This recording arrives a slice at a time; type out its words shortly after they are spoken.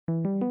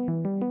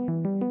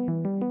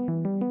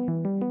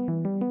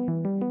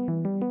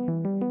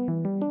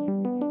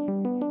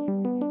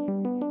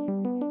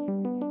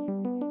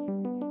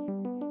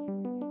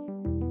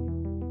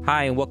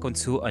Hi, and welcome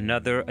to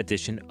another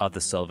edition of the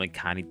Sullivan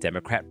County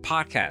Democrat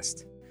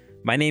podcast.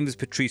 My name is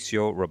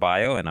Patricio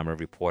Robayo, and I'm a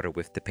reporter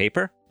with The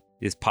Paper.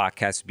 This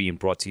podcast is being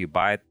brought to you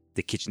by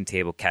the Kitchen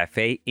Table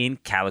Cafe in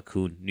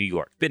Callicoon, New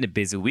York. Been a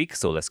busy week,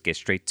 so let's get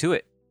straight to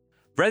it.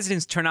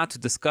 Residents turn out to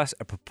discuss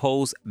a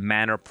proposed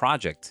manor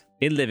project.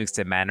 In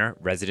Livingston Manor,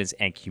 residents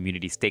and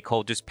community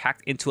stakeholders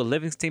packed into a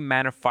Livingston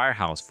Manor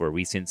firehouse for a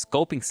recent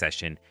scoping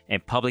session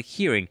and public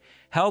hearing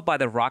held by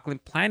the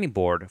Rockland Planning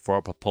Board for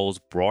a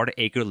proposed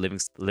broad-acre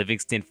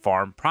Livingston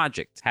Farm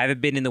project. Having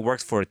been in the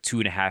works for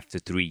 2.5 to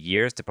 3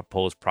 years, the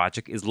proposed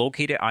project is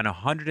located on a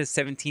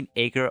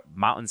 117-acre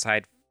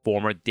mountainside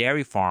former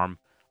dairy farm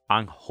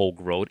on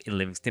Hogue Road in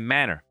Livingston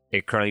Manor.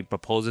 It currently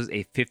proposes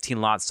a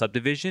 15-lot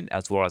subdivision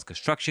as well as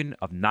construction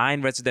of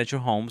 9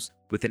 residential homes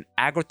with an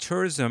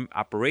agritourism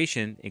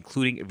operation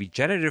including a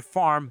regenerative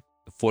farm,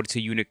 a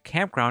 42-unit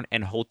campground,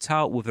 and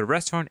hotel with a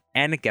restaurant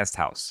and a guest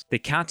house. The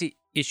county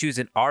issues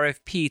an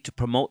RFP to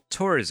promote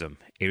tourism.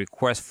 A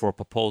request for a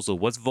proposal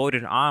was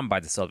voted on by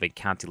the Sullivan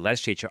County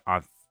Legislature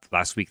on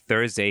last week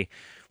Thursday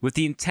with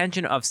the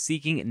intention of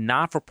seeking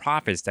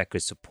non-for-profits that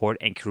could support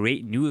and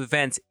create new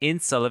events in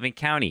Sullivan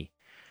County.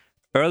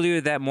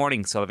 Earlier that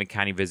morning, Sullivan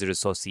County Visitors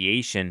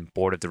Association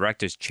Board of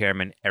Directors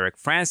Chairman Eric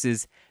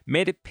Francis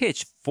made a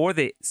pitch for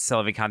the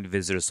Sullivan County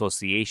Visitors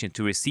Association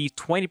to receive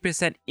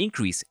 20%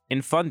 increase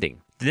in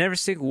funding. The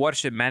Neversink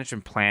Watershed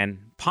Management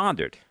Plan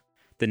pondered.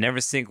 The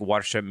Neversink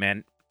Watershed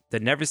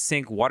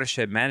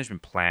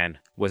Management Plan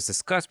was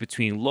discussed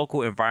between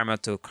local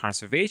environmental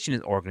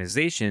conservation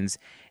organizations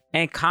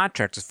and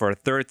contractors for a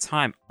third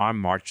time on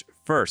March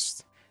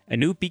 1st. A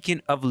new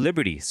beacon of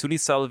liberty, SUNY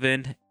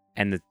Sullivan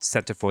and the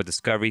Center for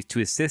Discovery to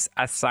assist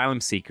asylum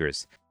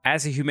seekers.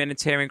 As the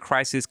humanitarian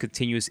crisis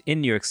continues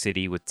in New York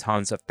City with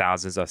tens of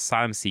thousands of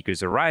asylum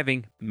seekers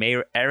arriving,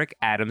 Mayor Eric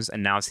Adams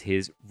announced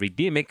his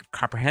Redeemic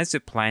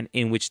Comprehensive Plan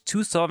in which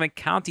 2 Sullivan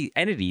County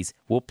entities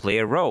will play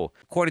a role.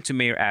 According to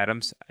Mayor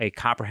Adams, a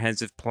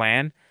comprehensive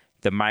plan,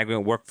 the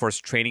migrant workforce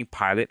training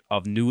pilot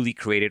of newly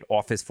created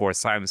Office for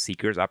Asylum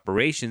Seekers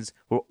Operations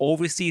will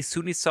oversee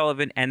SUNY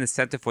Sullivan and the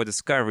Center for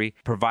Discovery,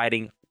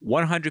 providing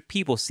 100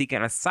 people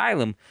seeking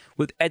asylum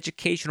with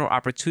educational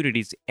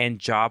opportunities and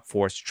job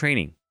force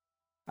training.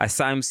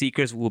 Asylum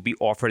seekers will be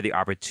offered the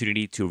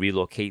opportunity to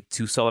relocate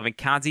to Sullivan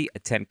County,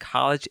 attend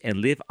college, and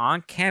live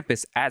on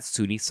campus at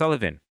SUNY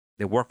Sullivan.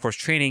 The workforce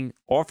training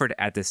offered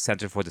at the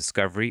Center for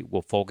Discovery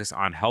will focus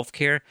on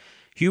healthcare,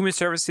 human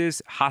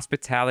services,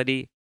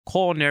 hospitality,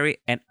 culinary,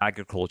 and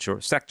agriculture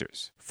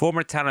sectors.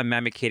 Former town and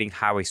Mamakating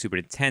Highway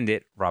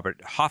Superintendent Robert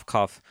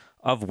Hofkoff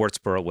of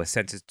Wurtsboro was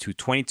sentenced to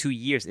 22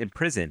 years in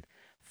prison,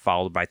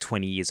 followed by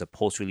 20 years of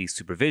post-release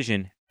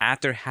supervision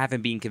after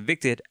having been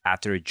convicted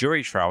after a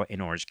jury trial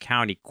in Orange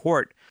County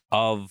Court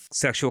of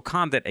sexual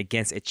conduct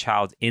against a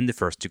child in the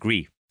first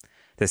degree.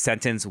 The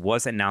sentence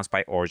was announced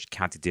by Orange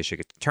County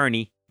District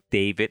Attorney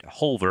David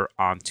Holver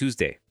on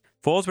Tuesday.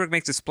 Fallsburg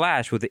makes a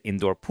splash with the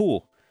indoor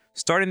pool.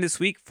 Starting this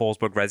week,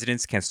 Fallsburg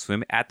residents can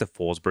swim at the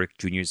Fallsburg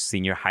Junior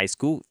Senior High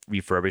School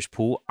refurbished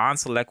pool on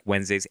select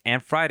Wednesdays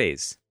and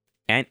Fridays.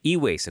 And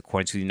e-waste,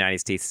 according to the United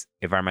States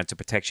Environmental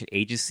Protection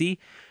Agency,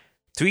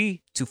 300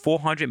 to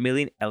 400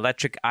 million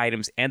electric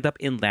items end up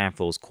in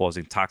landfills,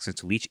 causing toxins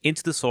to leach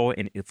into the soil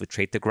and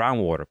infiltrate the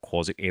groundwater,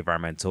 causing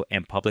environmental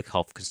and public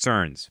health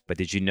concerns. But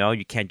did you know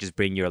you can't just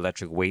bring your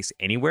electric waste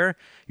anywhere?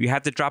 You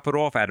have to drop it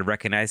off at a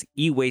recognized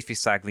e-waste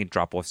recycling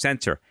drop-off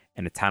center,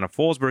 and the town of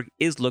Fallsburg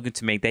is looking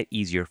to make that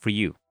easier for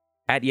you.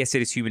 At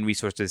yesterday's Human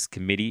Resources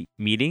Committee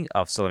meeting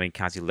of Sullivan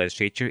County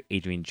Legislature,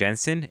 Adrienne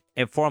Jensen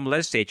informed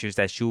legislators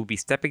that she will be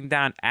stepping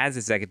down as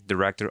Executive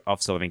Director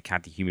of Sullivan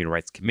County Human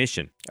Rights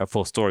Commission. A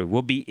full story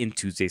will be in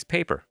Tuesday's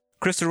paper.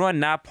 Crystal Run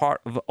now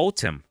part of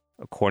Otium.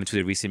 According to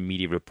the recent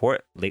media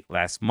report, late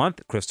last month,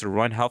 Crystal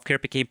Run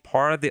Healthcare became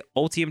part of the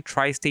Otium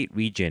Tri-State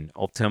region.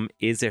 Otium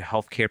is a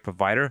healthcare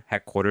provider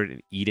headquartered in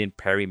Eden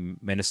Prairie,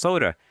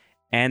 Minnesota,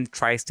 and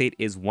Tri-State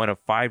is one of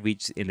 5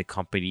 regions in the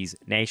company's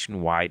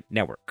nationwide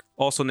network.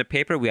 Also in the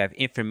paper, we have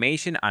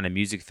information on a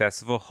music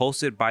festival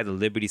hosted by the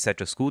Liberty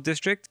Central School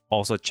District.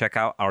 Also check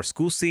out our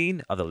school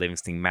scene of the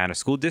Livingston Manor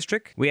School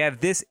District. We have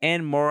this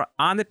and more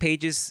on the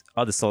pages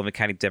of the Sullivan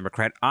County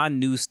Democrat on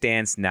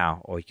newsstands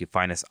now, or you can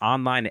find us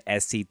online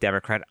at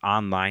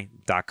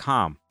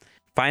scdemocratonline.com.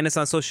 Find us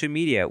on social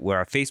media. We're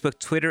on Facebook,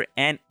 Twitter,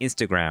 and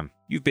Instagram.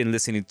 You've been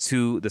listening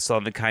to the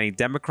Sullivan County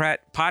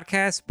Democrat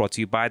podcast brought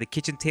to you by the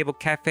Kitchen Table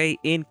Cafe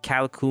in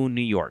Callicoon,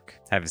 New York.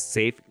 Have a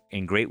safe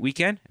and great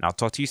weekend, and I'll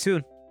talk to you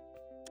soon.